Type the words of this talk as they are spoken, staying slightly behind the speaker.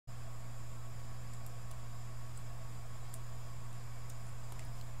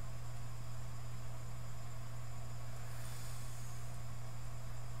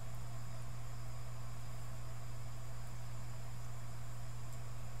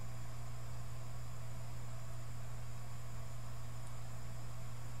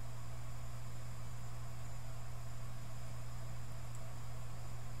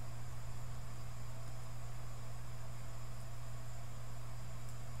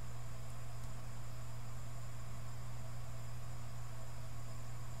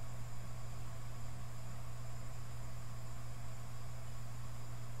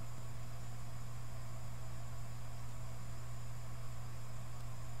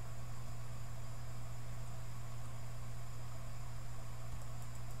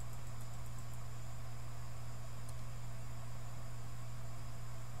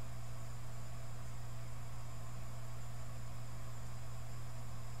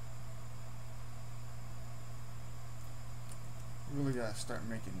gotta start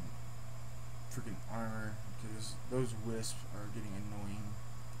making freaking armor because those wisps are getting annoying.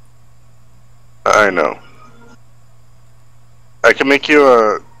 I know. I can make you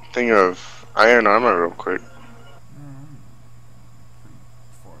a thing of iron armor real quick. No, I'm pretty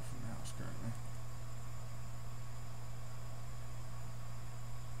far from the house currently.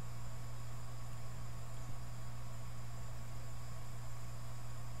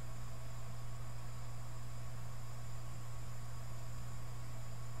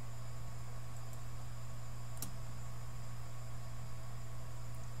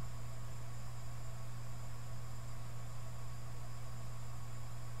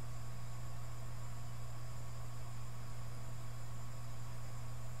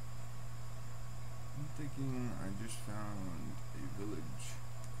 I'm thinking I just found a village,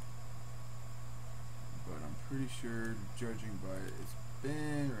 but I'm pretty sure, judging by it, it's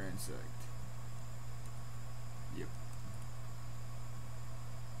been ransacked. Yep.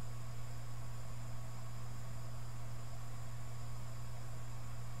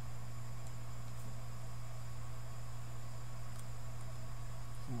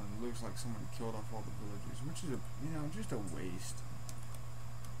 Looks like someone killed off all the villagers, which is just a waste.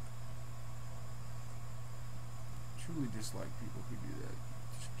 Truly dislike people who do that.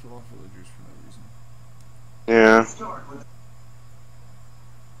 Just kill off villagers for no reason. Yeah.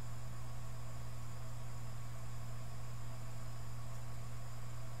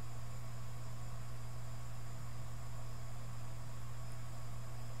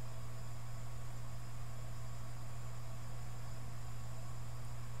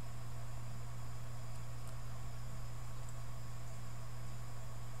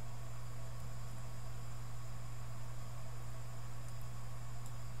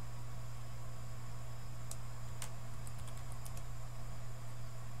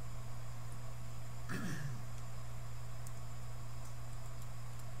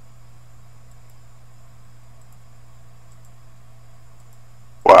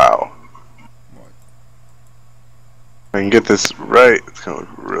 Wow. What? If I can get this right, it's gonna look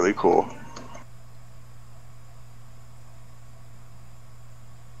really cool.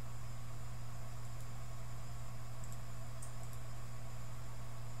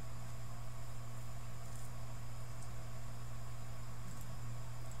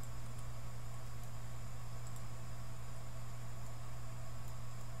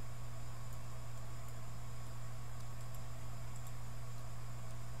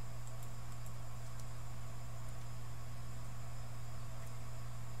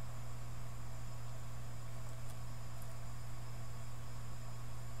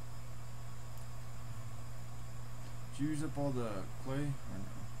 Did you use up all the clay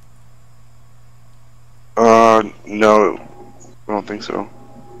or no? No, I don't think so.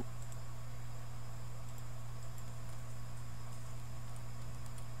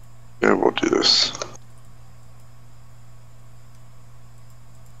 Yeah, we'll do this. Do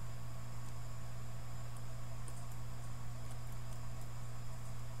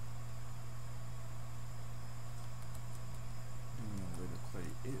we know where the clay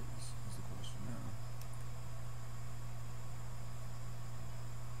is the question now.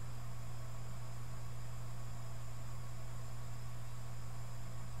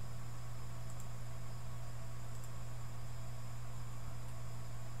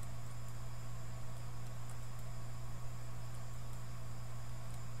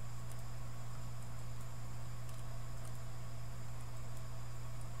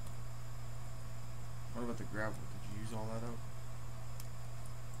 What about the gravel? Did you use all that up?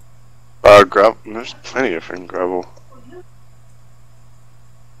 Gravel. There's plenty of different gravel.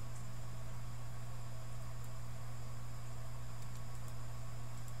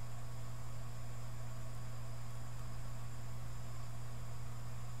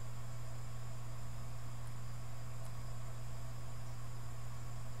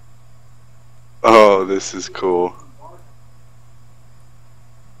 Oh, this is cool.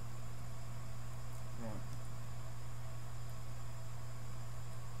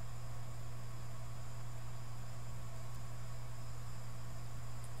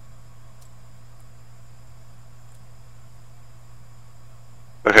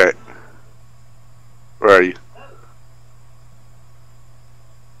 Okay. Where are you?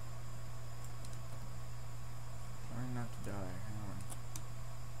 Trying not to die. Hang on.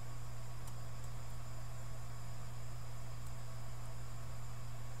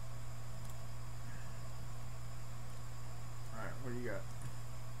 Alright, what do you got?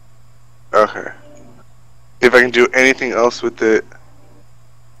 Okay. If I can do anything else with it.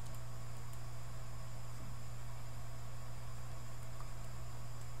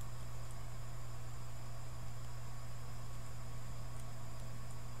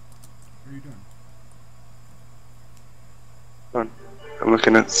 Hold on. I'm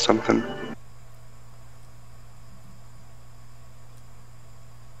looking at something.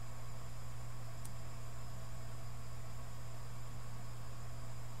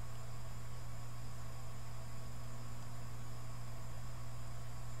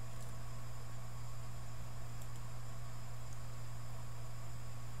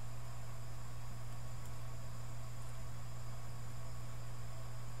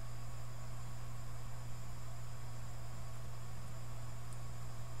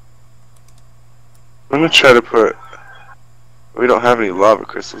 I'm gonna try to put. We don't have any lava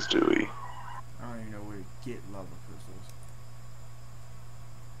crystals, do we? I don't even know where to get lava crystals.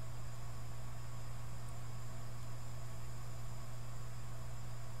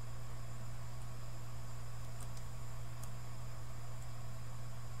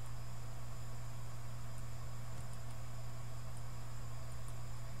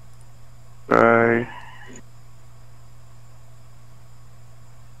 Right.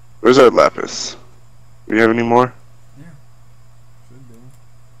 Where's our lapis? Do you have any more? Yeah, should be.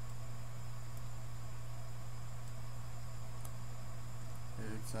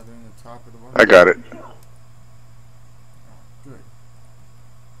 It's either in the top or the bottom. I got it. Oh, good.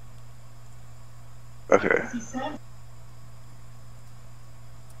 Okay.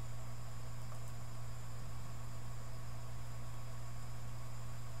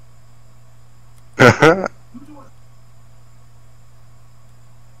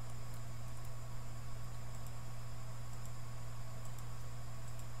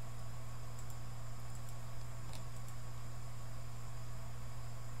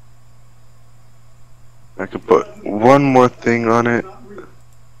 I could put one more thing on it.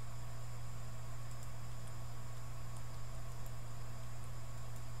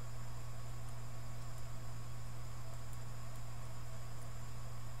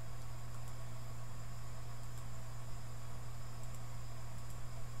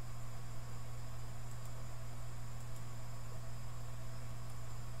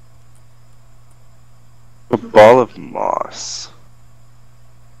 A ball of moss.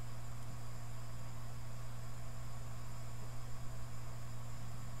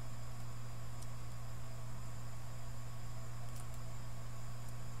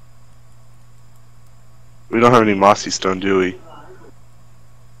 We don't have any mossy stone, do we?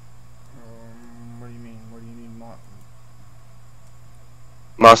 What do you mean? What do you need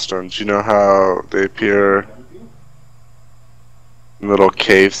Moss stones, you know how they appear in little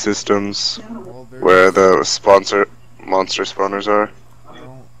cave systems Well, where there's... the monster spawners are?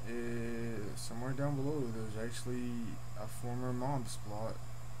 Well, somewhere down below there's actually a former mob spot.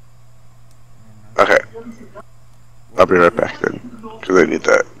 Okay, I'll be Well, right back then, because I need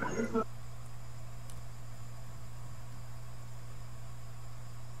that.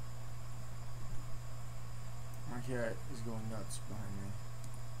 my cat is going nuts behind me.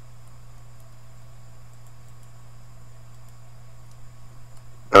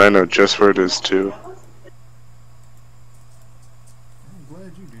 And I know just where it is too. I'm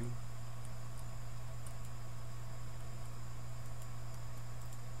glad you do.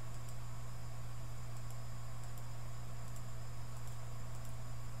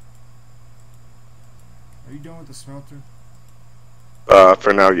 Are you done with the smelter?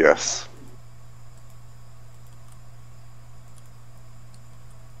 For now, yes.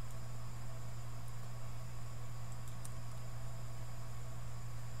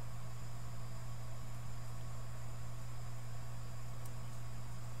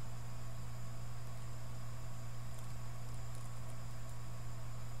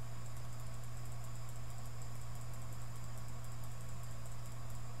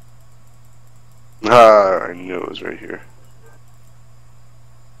 Ah, I knew it was right here.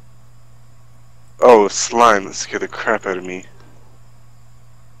 Oh, slime, that scared the crap out of me.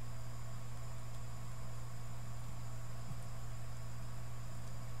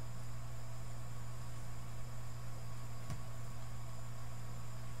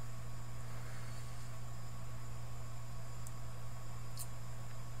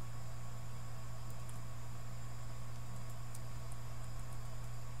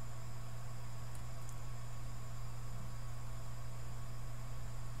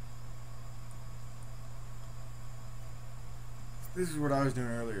 This is what I was doing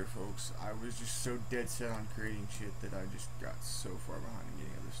earlier, folks. I was just so dead set on creating shit that I just got so far behind in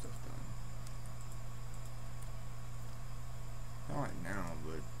getting other stuff done. Not right now,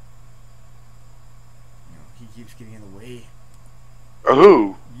 but you know, he keeps getting in the way. Oh,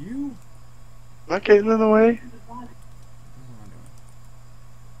 who? You? Not getting in the way? What am I doing?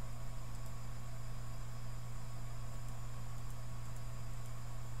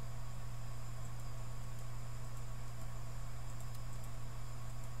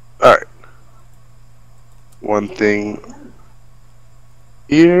 Alright. One thing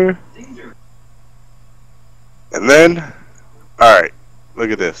here. And then, alright,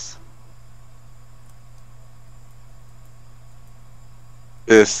 look at this.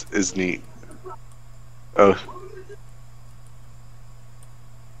 This is neat. Oh.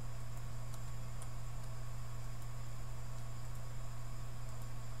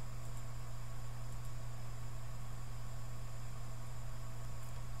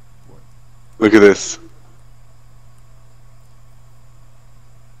 Look at this.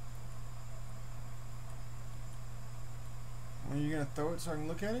 Are you gonna throw it so I can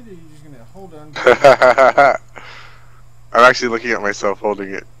look at it, or are you just gonna hold on? I'm actually looking at myself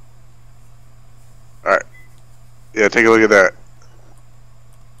holding it. Alright. Yeah, take a look at that.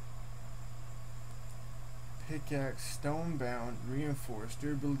 Pickaxe, stone bound, reinforced,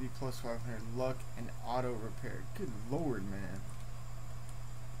 durability plus 500, luck, and auto repair. Good lord, man.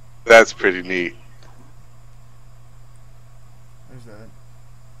 That's pretty neat. There's that.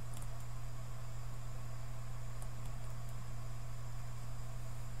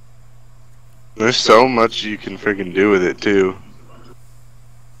 There's so much you can freaking do with it, too.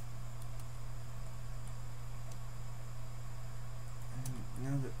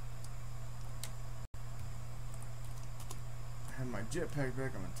 Now that I have my jetpack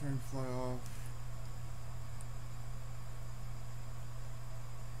back, I'm gonna turn fly off.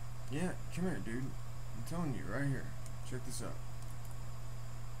 Yeah, come here, dude. I'm telling you, right here. Check this out.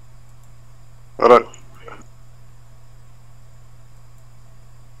 Hold on.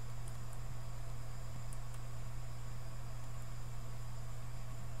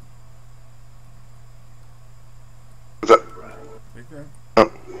 What's that? Big bag. Oh.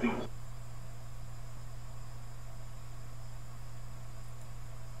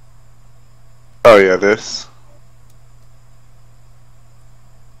 Oh yeah, this.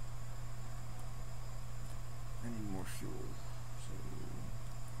 I need more fuel. So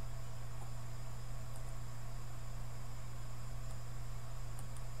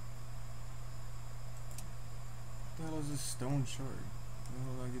what the hell is this stone shard?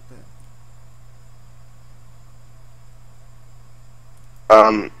 How did I get that?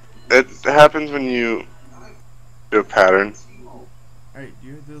 It happens when you do a pattern. Hey, do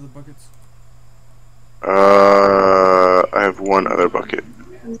you have the other buckets? I have one other bucket.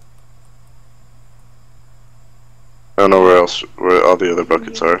 I don't know where all the other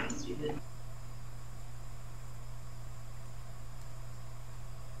buckets are.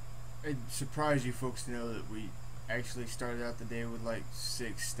 I'd surprise you folks to know that we actually started out the day with like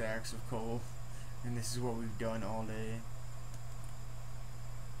 6 stacks of coal, and this is what we've done all day.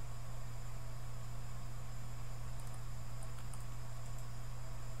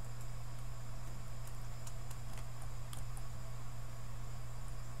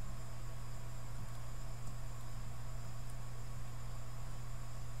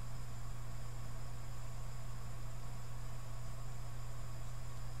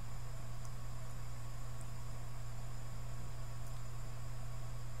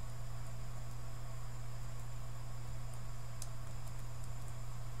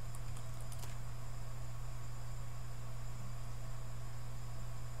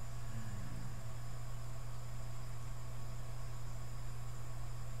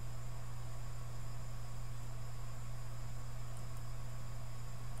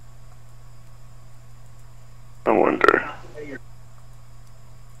 I wonder.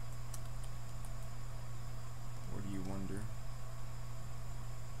 What do you wonder?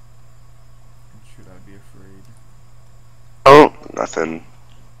 And should I be afraid? Oh, nothing.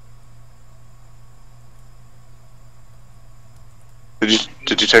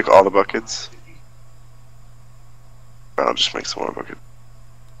 Did you take all the buckets? I'll just make some more buckets.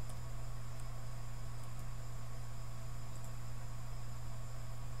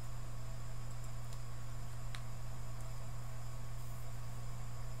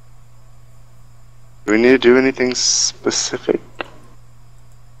 Do we need to do anything specific?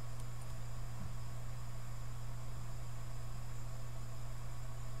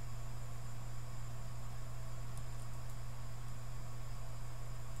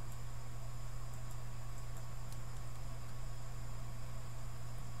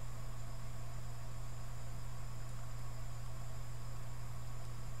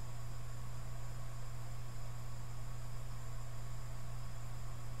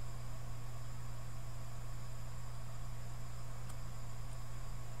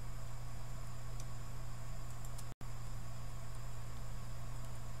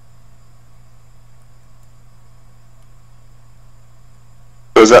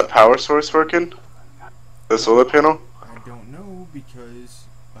 So is that power source working? The solar panel? I don't know because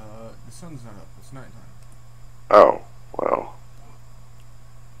sun's not up. It's nighttime. Oh, well.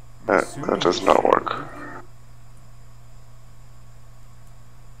 I'm That assuming does it not should work.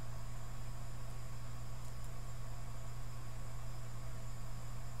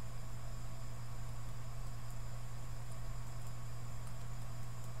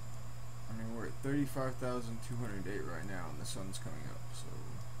 I mean, we're at 35,208 right now, and the sun's coming up, so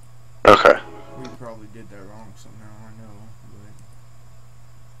Okay. we probably did that wrong somehow, I know, but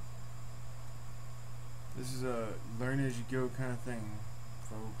this is a learn as you go kind of thing,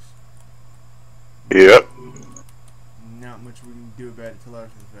 folks. Yep. Not much we can do about it till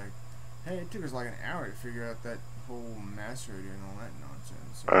after the fact. Hey, it took us like an hour to figure out that whole mass radio and all that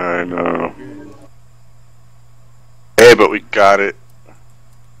nonsense. So I know. good. Hey, but we got it.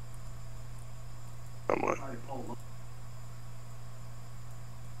 Somewhat.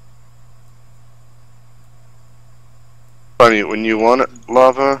 Funny, when you want it,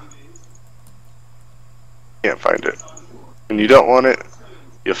 lava, you can't find it. When you don't want it,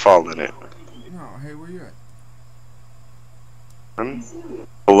 you fall in it. No, hey, where you at? I'm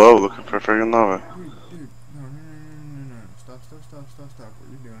below looking for friggin' lava. Dude, no. Stop. What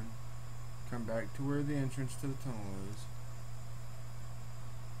are you doing? Come back to where the entrance to the tunnel is.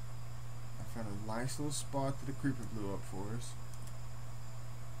 I found a nice little spot that a creeper blew up for us.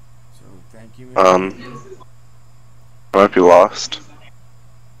 So, thank you, Mr. Creeper. I might be lost.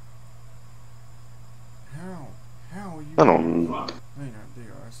 How are you? I don't know. No, you're not. There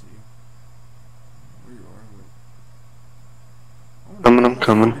you are. I see you. Where you are, but I wonder I'm where the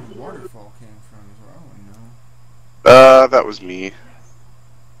coming. fucking waterfall came from is what I want to know. That was me.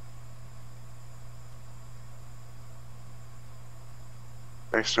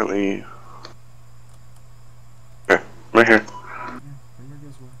 Accidentally. Here, right here. Yeah, come back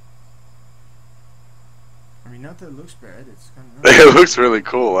this way. I mean, not that it looks bad. It's kind of. It looks really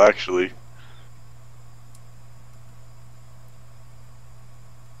cool, actually.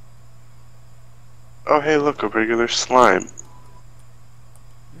 Oh, hey, look, a regular slime.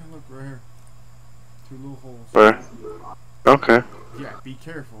 Yeah, look right here. Two little holes. Where? Okay. Yeah, be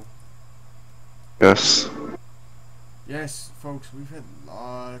careful. Yes. Yes, folks, we've had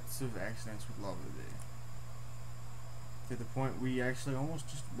lots of accidents with lava today. To the point we actually almost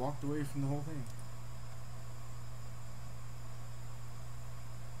just walked away from the whole thing.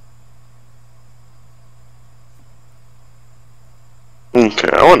 Okay,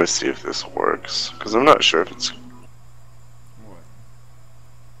 I want to see if this works, because I'm not sure if it's... What?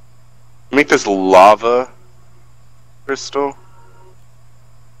 Make this lava crystal.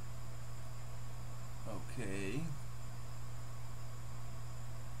 Okay.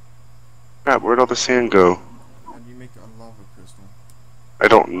 Crap, where'd all the sand go? How do you make a lava crystal? I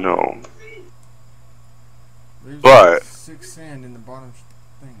don't know. There's But- like 6 sand in the bottom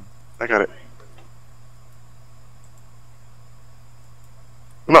thing. I got it.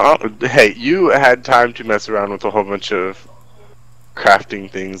 No, hey, you had time to mess around with a whole bunch of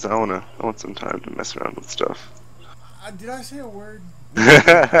crafting things. I want some time to mess around with stuff. Did I say a word?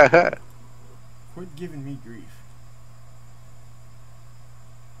 Quit giving me grief.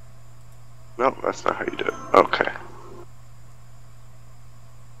 No, that's not how you do it. Okay. 13.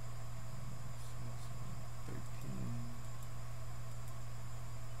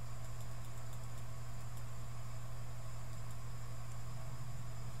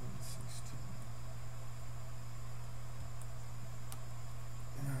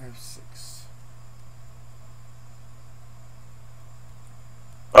 I have 6.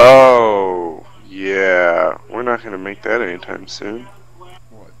 Oh, yeah. We're not gonna make that anytime soon.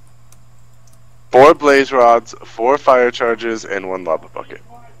 What? 4 blaze rods, 4 fire charges, and 1 lava bucket.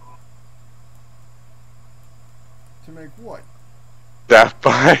 To make what?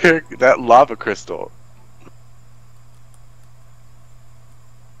 That lava crystal.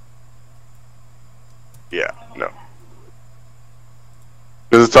 Yeah, no.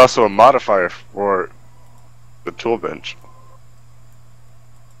 Because it's also a modifier for the tool bench.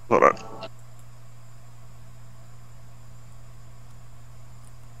 Hold on.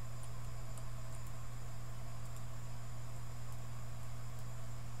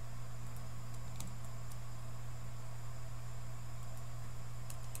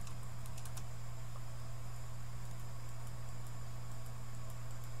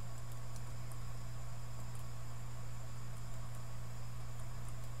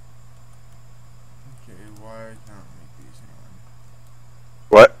 Okay, why not make these? Hang on.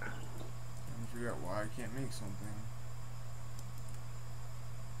 What? Trying to figure out why I can't make something.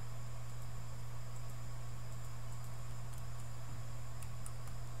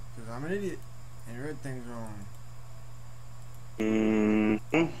 Because I'm an idiot and read things wrong.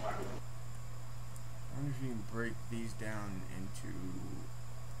 Mm-hmm. if you can break these down into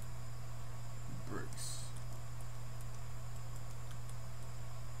bricks.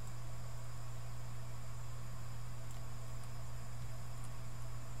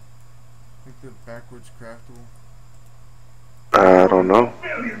 Like the backwards craftable. I don't know.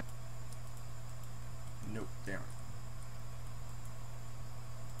 Nope, damn it.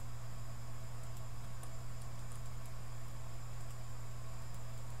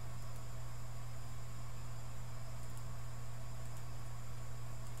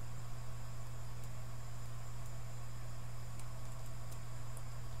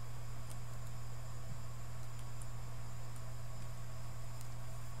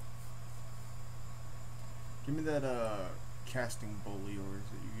 Give me that casting bowl of yours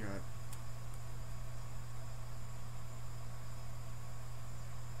that you got.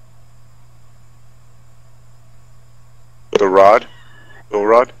 The rod? Bill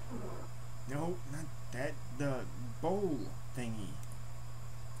rod? No, not that. The bowl thingy.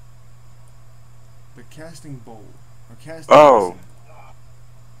 The casting bowl. Or casting Oh. basin.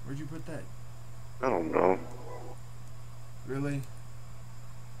 Where'd you put that? I don't know. Really?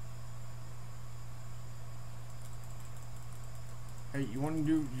 Hey, you want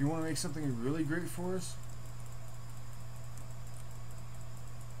to make something really great for us?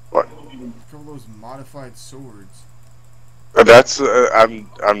 What? A couple of those modified swords. That's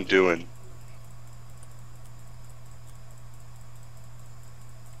I'm doing.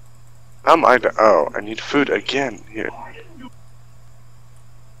 How am I? Oh, I need food again. Here.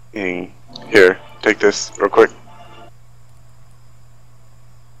 Here, take this real quick.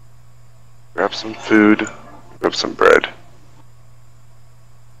 Grab some food. Grab some bread.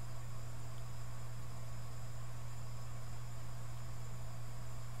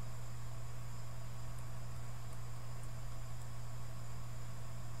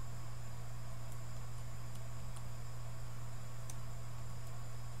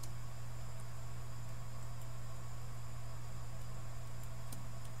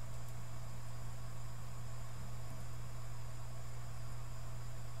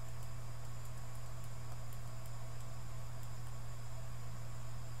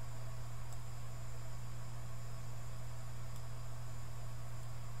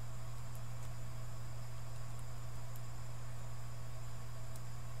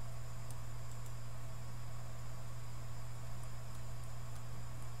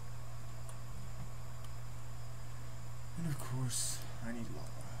 And of course, I need lava.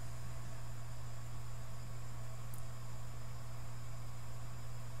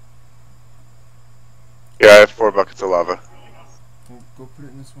 Yeah, I have 4 buckets of lava. Well, go put it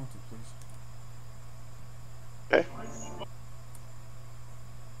in the smelter, please. Okay.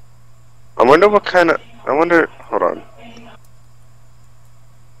 I wonder what kind of. I wonder. Hold on.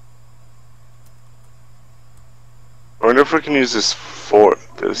 I wonder if we can use this for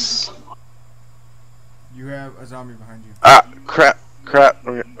this. You have a zombie behind you. Ah, crap, crap,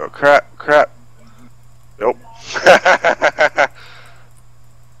 oh, crap, crap. Nope.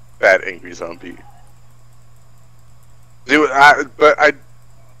 Bad angry zombie. Dude, yeah,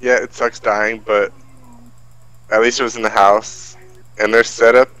 it sucks dying, but at least it was in the house, and their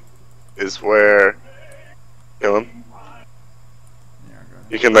setup is where, kill him. Yeah, I got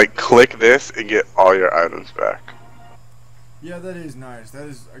it. You can like click this and get all your items back. Yeah, that is nice. That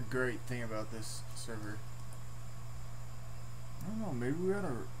is a great thing about this server. I don't know, maybe we oughta...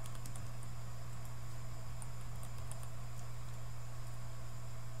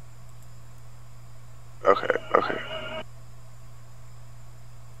 Okay, okay.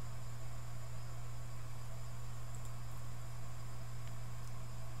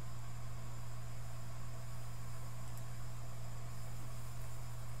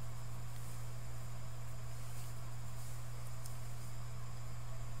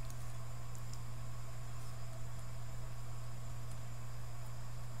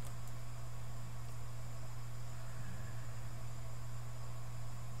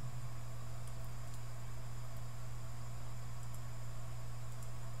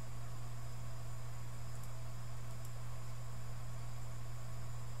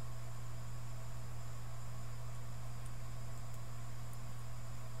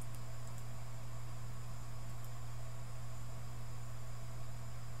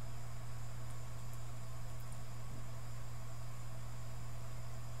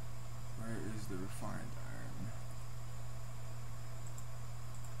 Where is the refined iron?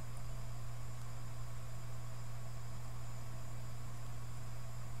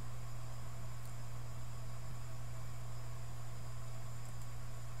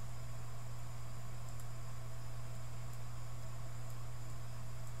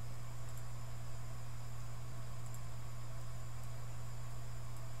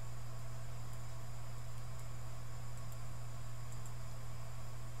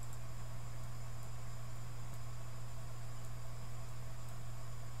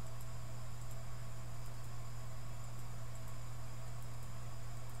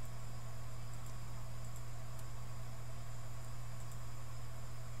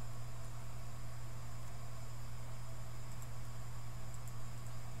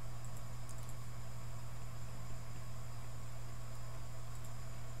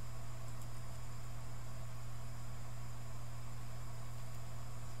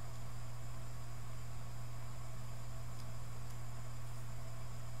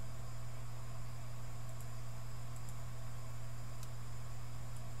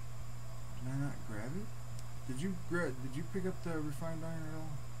 Did you pick up the refined iron at all?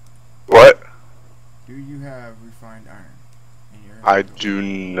 What? Do you have refined iron in your I inventory? do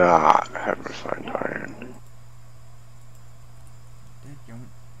not have refined iron.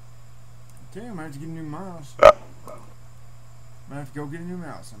 Okay, I might have to get a new mouse. I have to go get a new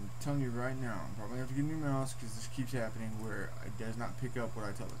mouse. I'm telling you right now. I'm probably have to get a new mouse because this keeps happening where it does not pick up what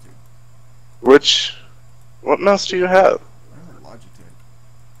I tell it to. What mouse do you have? I have a Logitech.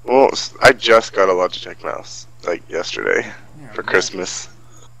 Well, I just got a Logitech mouse, like yesterday, Yeah, for Christmas.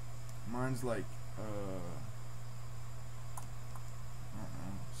 Mine's like, I don't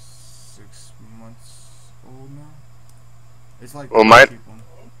know, 6 months old now. It's like Well, the cheap one.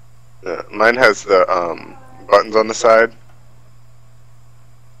 mine has the buttons on the side.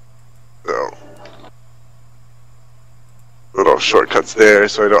 So little shortcuts there,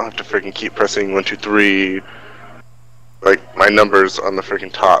 so I don't have to freaking keep pressing 1, 2, 3, like my numbers on the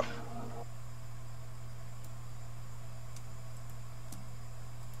freaking top.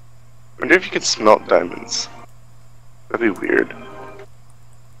 I wonder if you can smelt diamonds. That'd be weird.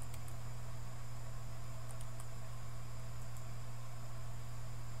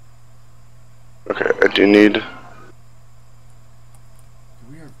 Okay, I do need. Do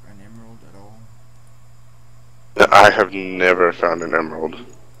we have an emerald at all? I have never found an emerald.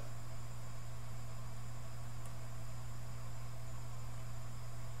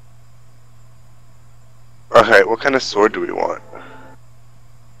 Okay, what kind of sword do we want?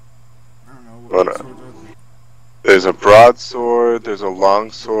 I don't know. What What swords are there? There's a broadsword, there's a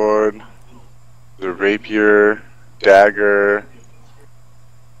long sword, there's a rapier, dagger.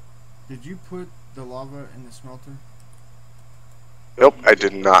 Did you put the lava in the smelter? Nope, I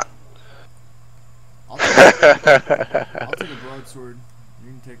did not. I'll take a broadsword. You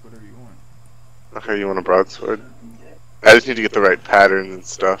can take whatever you want. Okay, you want a broadsword? I just need to get the right patterns and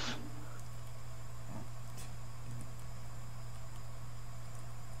stuff.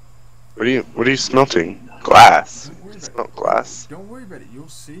 What are you smelting? Glass. You can smelt glass. Don't worry about it. You'll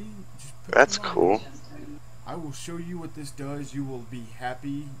see. Just put That's the lava. cool. I will show you what this does. You will be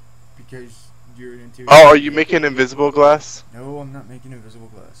happy because you're an interior. Oh, are you making invisible glass? No, I'm not making invisible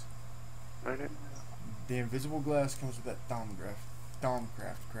glass. Alright. The invisible glass comes with that Domcraft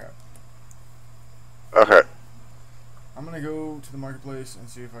crap. Okay. I'm gonna go to the marketplace and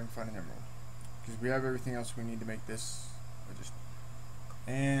see if I can find an emerald, because we have everything else we need to make this.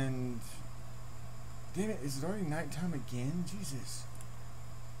 And damn it, is it already nighttime again? Jesus.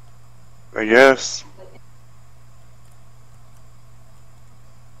 I guess.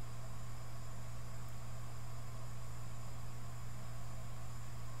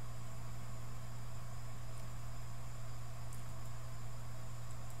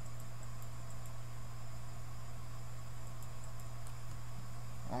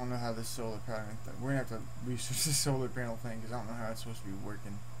 I don't know how this solar panel thing. We're gonna have to research this solar panel thing because I don't know how it's supposed to be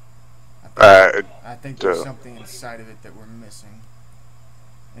working. I think there's something inside of it that we're missing.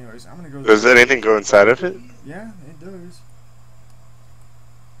 Anyways, I'm gonna go. Does anything go inside of it? Yeah, it does.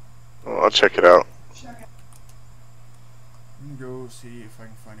 Well, I'll check it out. I'm gonna go see if I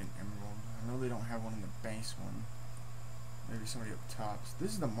can find an emerald. I know they don't have one in the base one. Maybe somebody up top.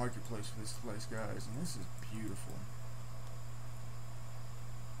 This is the marketplace for this place, guys, and this is beautiful.